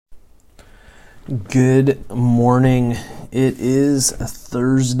Good morning. It is a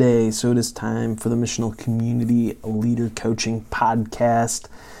Thursday, so it is time for the Missional Community Leader Coaching Podcast.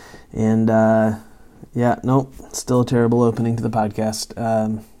 And still a terrible opening to the podcast.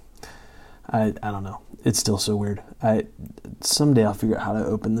 I don't know. It's still so weird. Someday I'll figure out how to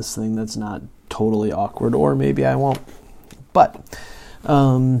open this thing that's not totally awkward, or maybe I won't. But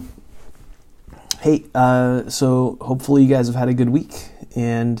so hopefully you guys have had a good week,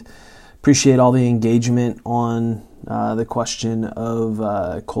 and appreciate all the engagement on the question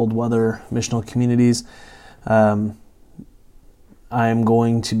of cold weather missional communities. I'm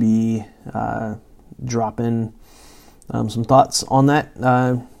going to be dropping some thoughts on that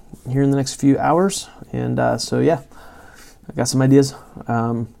here in the next few hours. And I got some ideas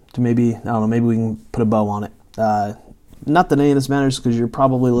to maybe we can put a bow on it. Not that any of this matters, because you're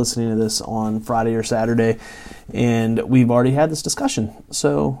probably listening to this on Friday or Saturday, and we've already had this discussion.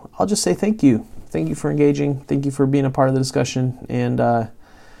 So I'll just say thank you. Thank you for engaging. Thank you for being a part of the discussion. And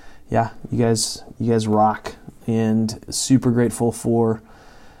you guys rock. And super grateful for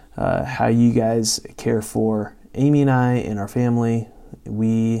how you guys care for Amy and I and our family.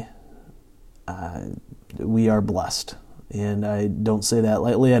 We are blessed, and I don't say that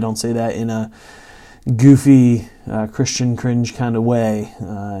lightly. I don't say that in a goofy Christian cringe kind of way.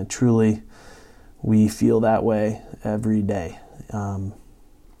 Truly, we feel that way every day,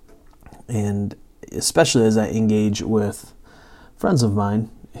 and especially as I engage with friends of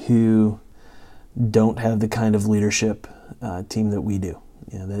mine who don't have the kind of leadership team that we do.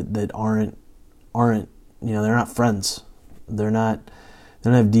 That aren't they're not friends. They don't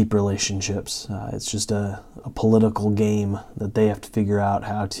have deep relationships. It's just a political game that they have to figure out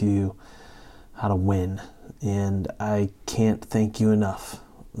how to win. And I can't thank you enough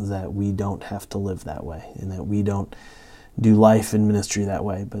that we don't have to live that way, and that we don't do life and ministry that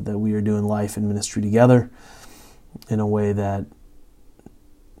way, but that we are doing life and ministry together in a way that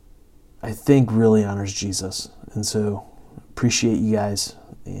I think really honors Jesus. And so appreciate you guys.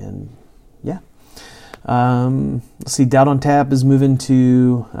 And let's see, Doubt on Tap is moving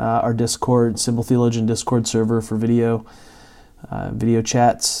to our Discord, Simple Theologian Discord server for video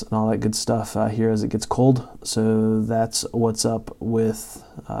chats and all that good stuff here as it gets cold. So that's what's up with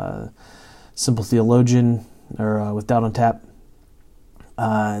Simple Theologian, or with Doubt on Tap.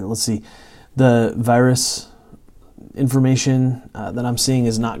 Let's see, the virus information that I'm seeing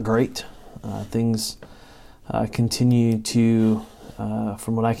is not great. Things continue to,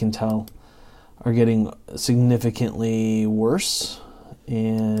 from what I can tell, are getting significantly worse.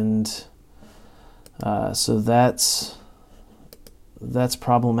 And so that's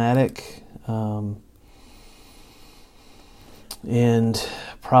problematic, and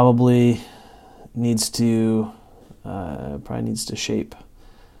probably needs to shape,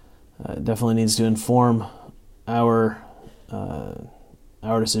 definitely needs to inform our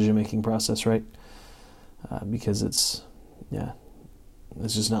decision-making process, right? Because it's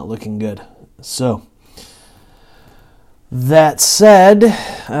just not looking good. So that said,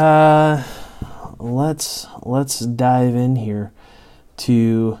 let's dive in here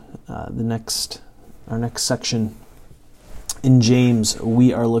to our next section in James.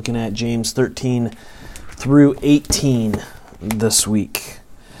 We are looking at James 13 through 18 this week.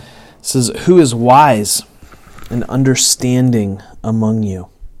 It says, "Who is wise and understanding among you?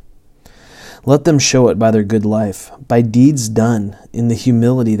 Let them show it by their good life, by deeds done in the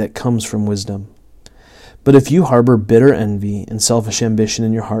humility that comes from wisdom. But if you harbor bitter envy and selfish ambition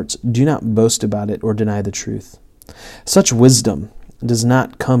in your hearts, do not boast about it or deny the truth. Such wisdom does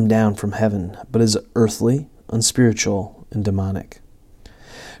not come down from heaven, but is earthly, unspiritual, and demonic.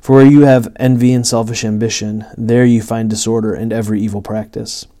 For where you have envy and selfish ambition, there you find disorder and every evil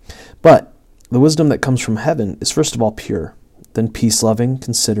practice. But the wisdom that comes from heaven is first of all pure, then peace-loving,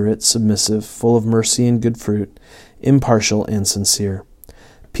 considerate, submissive, full of mercy and good fruit, impartial and sincere.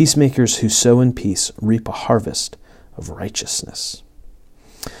 Peacemakers who sow in peace reap a harvest of righteousness."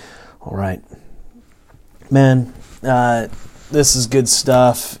 All right. Man, this is good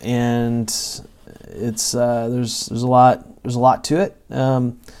stuff, and it's there's a lot to it.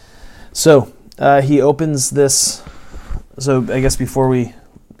 So he opens this. So I guess before we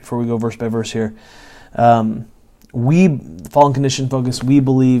go verse by verse here, we, fallen condition focus, we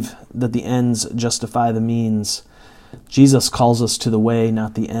believe that the ends justify the means. Jesus calls us to the way,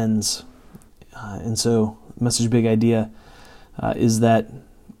 not the ends. And so message, big idea, is that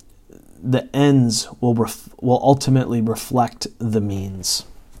the ends will ultimately reflect the means,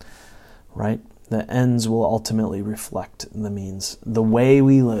 right? The ends will ultimately reflect the means. The way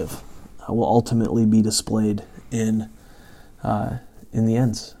we live will ultimately be displayed in the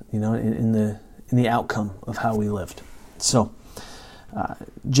ends. You know, in in the outcome of how we lived. So,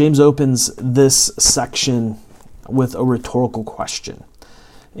 James opens this section with a rhetorical question.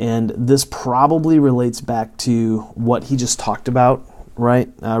 And this probably relates back to what he just talked about, right,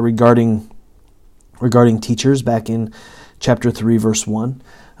 regarding teachers back in chapter 3, verse 1.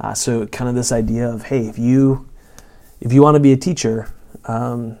 So kind of this idea of, hey, if you want to be a teacher,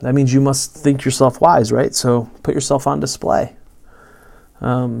 that means you must think yourself wise, right? So put yourself on display.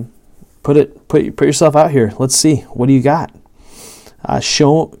 Put yourself out here. Let's see. What do you got? And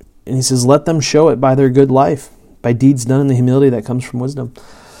he says, let them show it by their good life, by deeds done in the humility that comes from wisdom.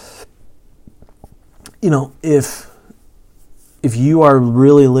 If you are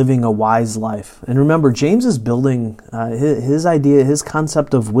really living a wise life, and remember, James is building his idea, his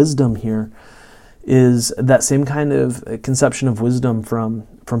concept of wisdom here is that same kind of conception of wisdom from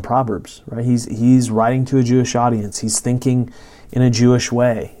Proverbs, right? He's writing to a Jewish audience. He's thinking in a Jewish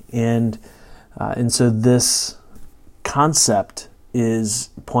way, and so this concept is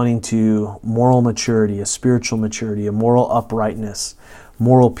pointing to moral maturity, a spiritual maturity, a moral uprightness,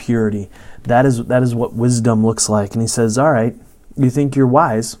 moral purity. That is what wisdom looks like. And he says, all right, you think you're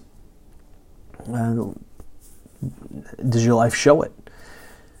wise. Does your life show it?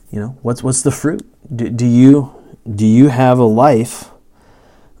 What's the fruit? Do you have a life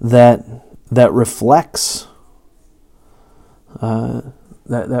that reflects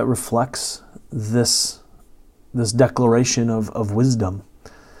that reflects this declaration of wisdom?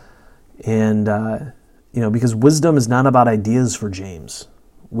 And because wisdom is not about ideas for James.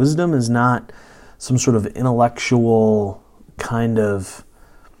 Wisdom is not some sort of intellectual kind of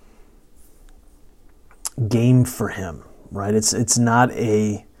game for him, right? It's not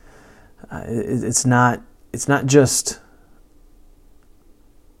just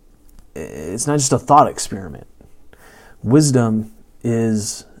a thought experiment. Wisdom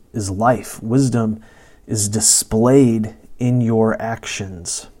is life. Wisdom is displayed in your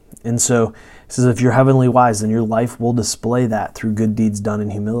actions. And so it says, if you're heavenly wise, then your life will display that through good deeds done in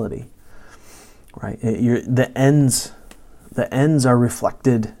humility. Right? The ends are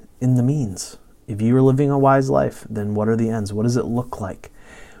reflected in the means. If you are living a wise life, then what are the ends? What does it look like?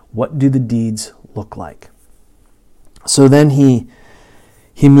 What do the deeds look like? So then he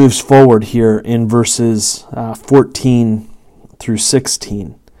moves forward here in verses 14 through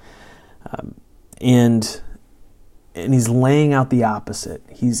 16. And he's laying out the opposite.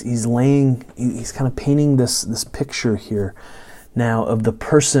 He's kind of painting this picture here now of the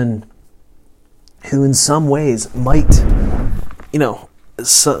person who in some ways might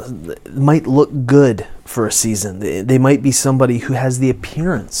look good for a season. They might be somebody who has the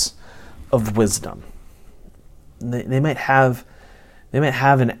appearance of wisdom. They might have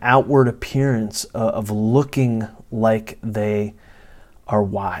an outward appearance of looking like they are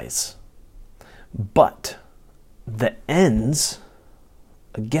wise. But the ends,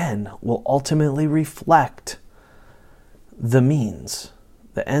 again, will ultimately reflect the means.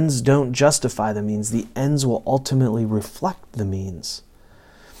 The ends don't justify the means. The ends will ultimately reflect the means.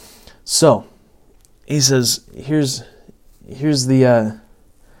 So, he says, here's the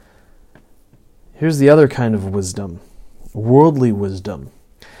other kind of wisdom, worldly wisdom.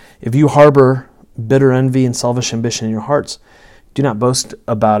 If you harbor bitter envy and selfish ambition in your hearts, do not boast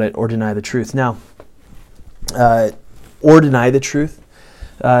about it or deny the truth. Now, or deny the truth,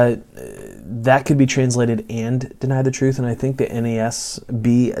 that could be translated and deny the truth, and I think the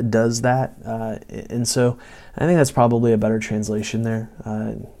NASB does that. And so I think that's probably a better translation there.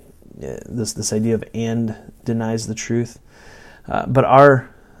 This idea of and denies the truth. But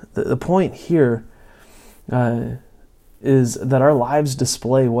the point here is that our lives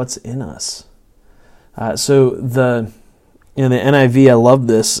display what's in us. So the NIV, I love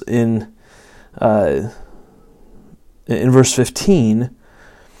this in verse 15.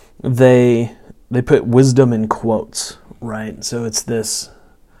 They put wisdom in quotes, right? So it's this.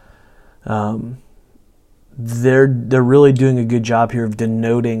 They're really doing a good job here of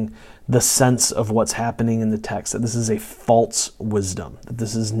denoting the sense of what's happening in the text. That this is a false wisdom. That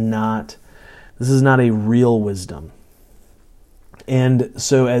this is not a real wisdom. And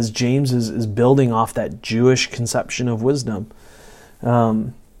so as James is building off that Jewish conception of wisdom,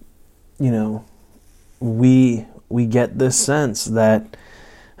 we get this sense that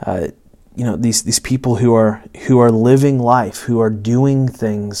these people who are living life, who are doing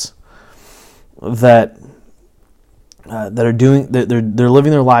things that are doing, they're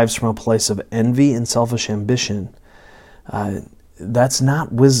living their lives from a place of envy and selfish ambition. That's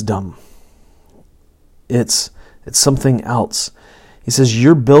not wisdom. It's something else. He says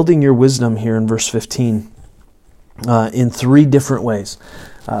you're building your wisdom here in verse 15 in three different ways.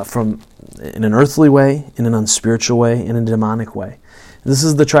 in an earthly way, in an unspiritual way, in a demonic way. This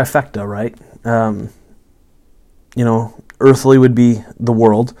is the trifecta, right? Earthly would be the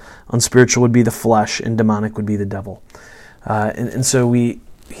world, unspiritual would be the flesh, and demonic would be the devil. And so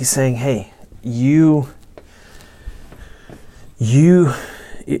he's saying, hey,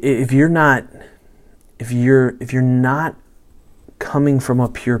 if you're not coming from a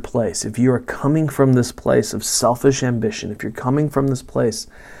pure place, if you are coming from this place of selfish ambition, if you're coming from this place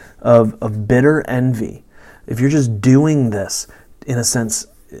of bitter envy, if you're just doing this, in a sense,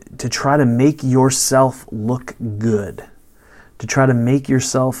 to try to make yourself look good, to try to make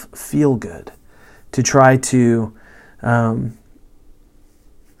yourself feel good, to try to,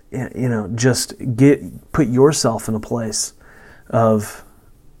 just put yourself in a place of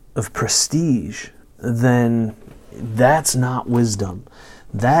prestige, then that's not wisdom.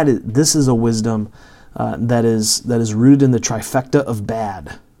 This is a wisdom that is rooted in the trifecta of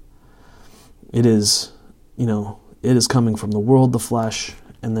bad. It is coming from the world, the flesh,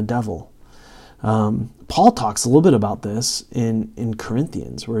 and the devil. Paul talks a little bit about this in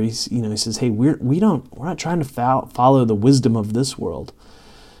Corinthians, where he says, "Hey, we're not trying to follow the wisdom of this world.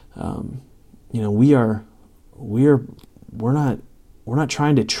 We're not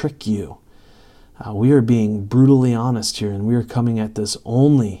trying to trick you. We are being brutally honest here, and we are coming at this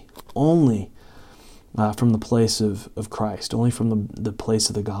only from the place of Christ, only from the place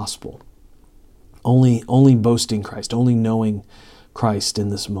of the gospel, only boasting Christ, only knowing Christ in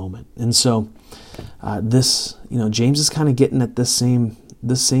this moment." And so James is kind of getting at this same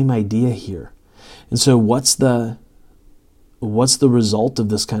idea here. And so what's the result of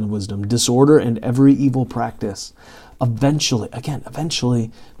this kind of wisdom? Disorder and every evil practice. Eventually,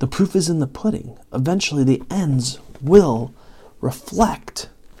 the proof is in the pudding. Eventually, the ends will reflect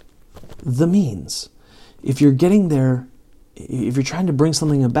the means. If you're getting there, if you're trying to bring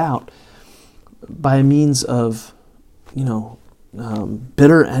something about by a means of,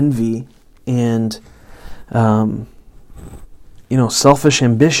 bitter envy and, selfish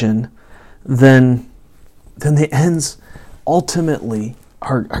ambition, then the ends ultimately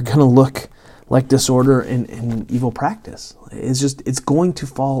are going to look like disorder and evil practice. It's going to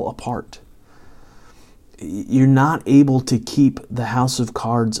fall apart. You're not able to keep the house of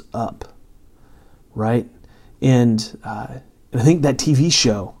cards up, right? And I think that TV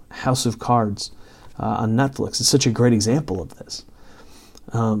show, House of Cards, on Netflix, is such a great example of this.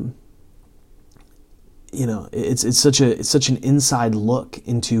 It's such an inside look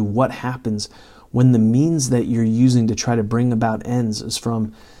into what happens when the means that you're using to try to bring about ends is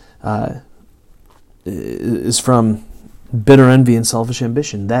from bitter envy and selfish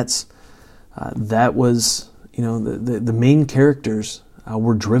ambition. That was the main characters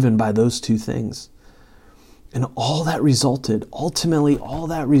were driven by those two things, and ultimately all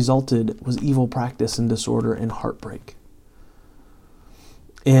that resulted was evil practice and disorder and heartbreak.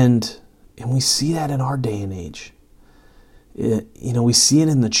 And we see that in our day and age. We see it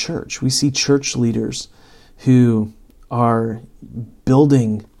in the church. We see church leaders who are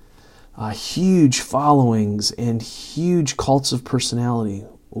building huge followings and huge cults of personality.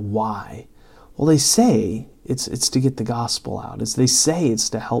 Why? Well, they say it's to get the gospel out. They say it's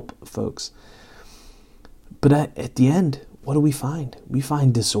to help folks. But at the end, what do we find? We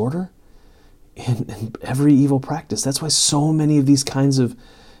find disorder and every evil practice. That's why so many of these kinds of,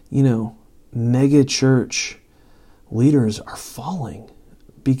 mega church leaders are falling,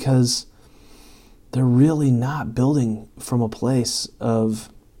 because they're really not building from a place of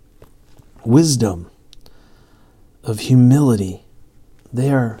wisdom, of humility.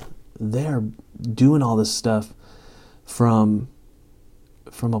 They're doing all this stuff from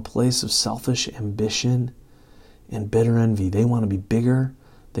a place of selfish ambition and bitter envy. They want to be bigger.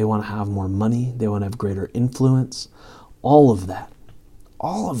 They want to have more money. They want to have greater influence. All of that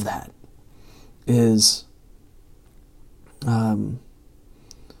is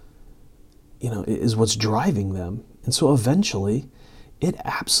is what's driving them. And so eventually it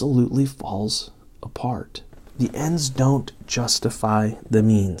absolutely falls apart. The ends don't justify the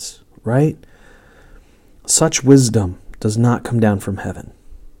means, right? Such wisdom does not come down from heaven.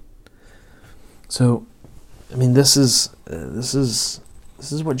 So, this is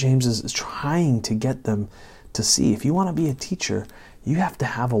what James is trying to get them to see. If you want to be a teacher, you have to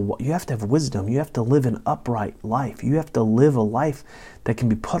have wisdom. You have to live an upright life. You have to live a life that can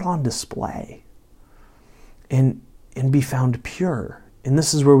be put on display and be found pure. And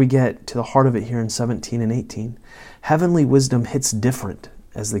this is where we get to the heart of it here in 17 and 18. Heavenly wisdom hits different,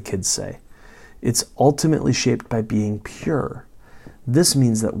 as the kids say. It's ultimately shaped by being pure. This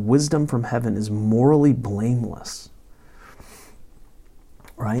means that wisdom from heaven is morally blameless.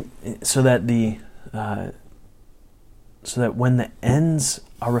 right? So that when the ends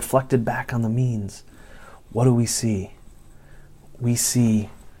are reflected back on the means, what do we see? We see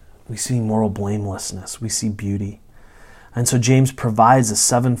moral blamelessness. We see beauty. And so James provides a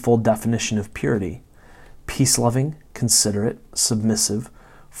sevenfold definition of purity: peace-loving, considerate, submissive,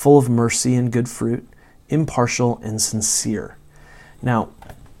 full of mercy and good fruit, impartial and sincere. Now,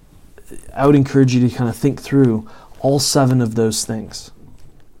 I would encourage you to kind of think through all seven of those things,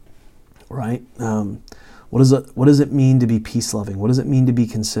 right? What does it mean to be peace-loving? What does it mean to be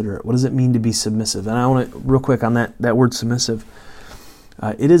considerate? What does it mean to be submissive? And I want to, real quick on that word submissive,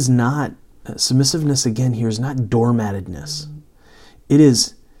 it is not, submissiveness again here is not doormattedness. It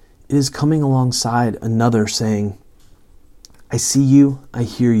is coming alongside another saying, I see you, I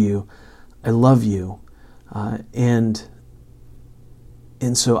hear you, I love you, and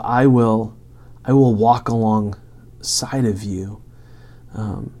so I will walk alongside of you.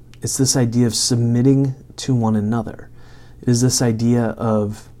 It's this idea of submitting to one another. It is this idea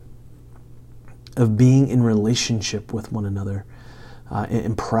of being in relationship with one another,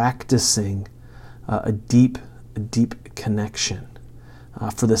 and practicing a deep connection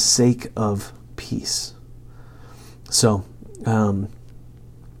for the sake of peace. So,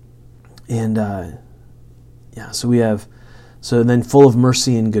 so we have, so then full of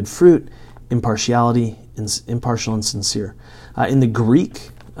mercy and good fruit, impartial and sincere. In the Greek,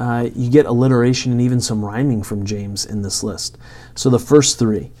 you get alliteration and even some rhyming from James in this list. So the first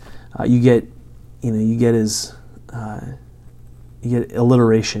three, you get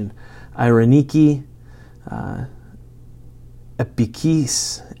alliteration: ironiki,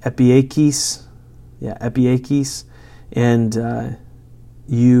 epiakis, and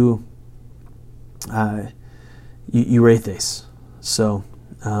eurathes. So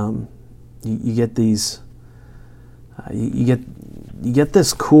you get these. You get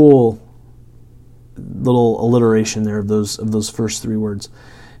this cool little alliteration there of those first three words,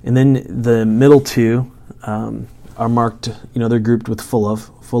 and then the middle two are marked. They're grouped with full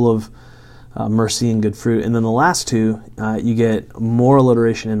of mercy and good fruit, and then the last two you get more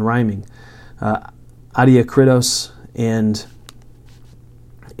alliteration and rhyming, adiakritos and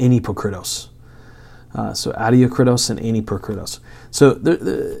anipokritos. So adiakritos and anipokritos. So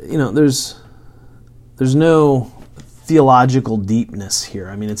there's no theological deepness here.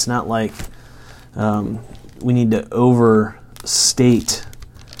 I mean, it's not like we need to overstate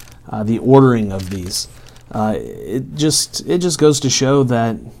the ordering of these. It just goes to show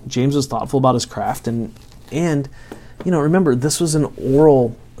that James was thoughtful about his craft, and remember, this was an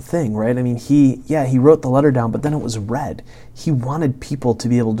oral thing, right? I mean, he wrote the letter down, but then it was read. He wanted people to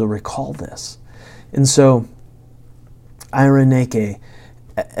be able to recall this, and so ironeke,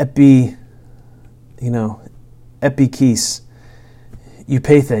 epikis,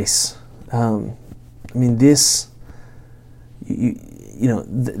 eupathes. This,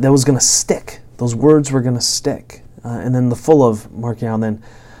 that was going to stick. Those words were going to stick. And then the full of, marking out then,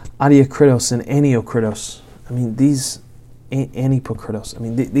 adiakritos and aniokritos. These,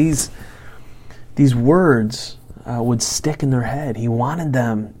 anipokritos. These words would stick in their head. He wanted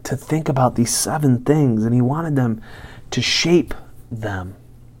them to think about these seven things, and he wanted them to shape them,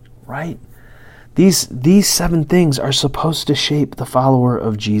 right? These seven things are supposed to shape the follower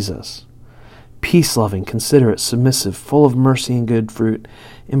of Jesus: peace-loving, considerate, submissive, full of mercy and good fruit,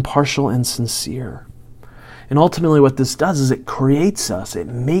 impartial and sincere. And ultimately what this does is it creates us, it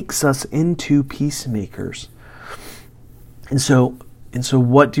makes us into peacemakers. And so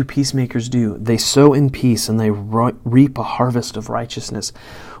what do peacemakers do? They sow in peace and they reap a harvest of righteousness.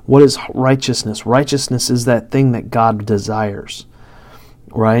 What is righteousness? Righteousness is that thing that God desires,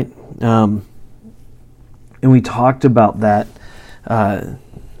 right? And we talked about that.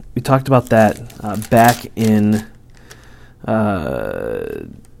 Back in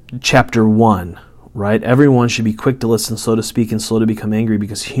chapter 1, right? Everyone should be quick to listen, slow to speak, and slow to become angry,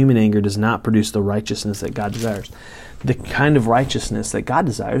 because human anger does not produce the righteousness that God desires. The kind of righteousness that God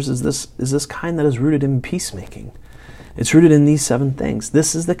desires is this kind that is rooted in peacemaking. It's rooted in these seven things.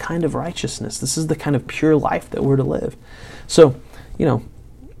 This is the kind of righteousness. This is the kind of pure life that we're to live. So,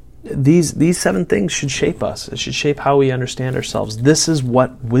 these seven things should shape us. It should shape how we understand ourselves. This is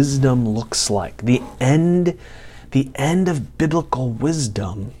what wisdom looks like. The end of biblical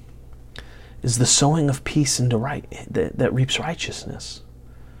wisdom is the sowing of peace into that reaps righteousness.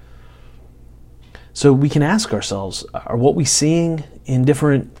 So we can ask ourselves, are what we seeing in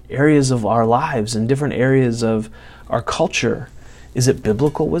different areas of our lives, in different areas of our culture, is it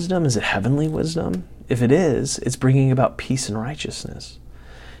biblical wisdom? Is it heavenly wisdom? If it is, it's bringing about peace and righteousness.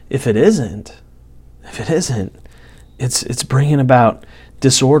 If it isn't, it's bringing about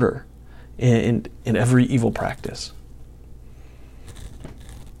disorder and every evil practice.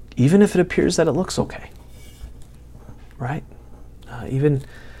 Even if it appears that it looks okay, right? Even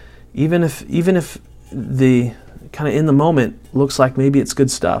if the kind of in the moment looks like maybe it's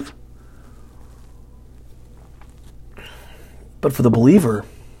good stuff. But for the believer,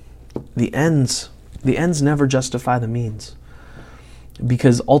 the ends never justify the means,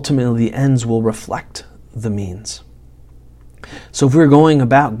 because ultimately the ends will reflect the means. So if we're going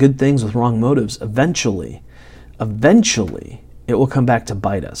about good things with wrong motives, eventually it will come back to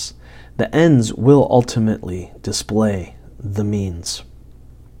bite us. The ends will ultimately display the means.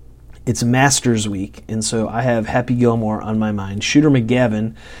 It's Masters Week, and so I have Happy Gilmore on my mind. Shooter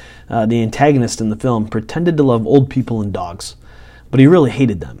McGavin, the antagonist in the film, pretended to love old people and dogs, but he really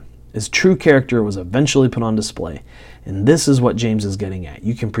hated them. His true character was eventually put on display, and this is what James is getting at.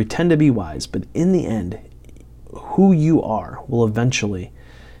 You can pretend to be wise, but in the end, who you are will eventually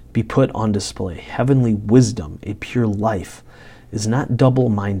be put on display. Heavenly wisdom, a pure life, is not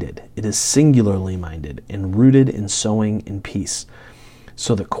double-minded. It is singularly minded and rooted in sowing in peace.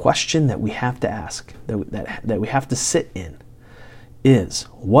 So the question that we have to ask, that we have to sit in, is,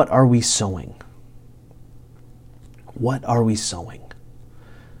 what are we sowing? What are we sowing?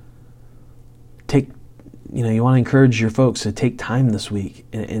 You want to encourage your folks to take time this week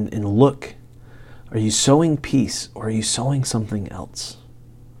and look. Are you sowing peace, or are you sowing something else?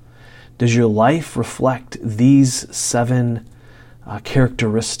 Does your life reflect these 7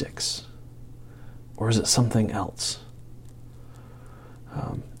 characteristics, or is it something else?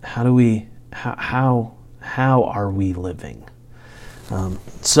 How are we living?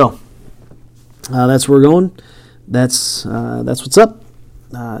 So that's where we're going. That's what's up.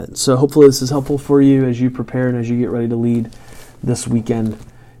 So hopefully this is helpful for you as you prepare and as you get ready to lead this weekend.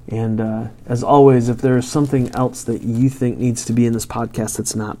 And as always, if there is something else that you think needs to be in this podcast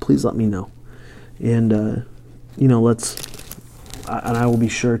that's not, please let me know. And I will be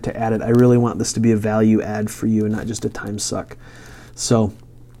sure to add it. I really want this to be a value add for you and not just a time suck. So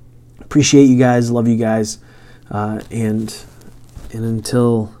appreciate you guys, love you guys, and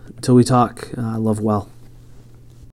until we talk, love well.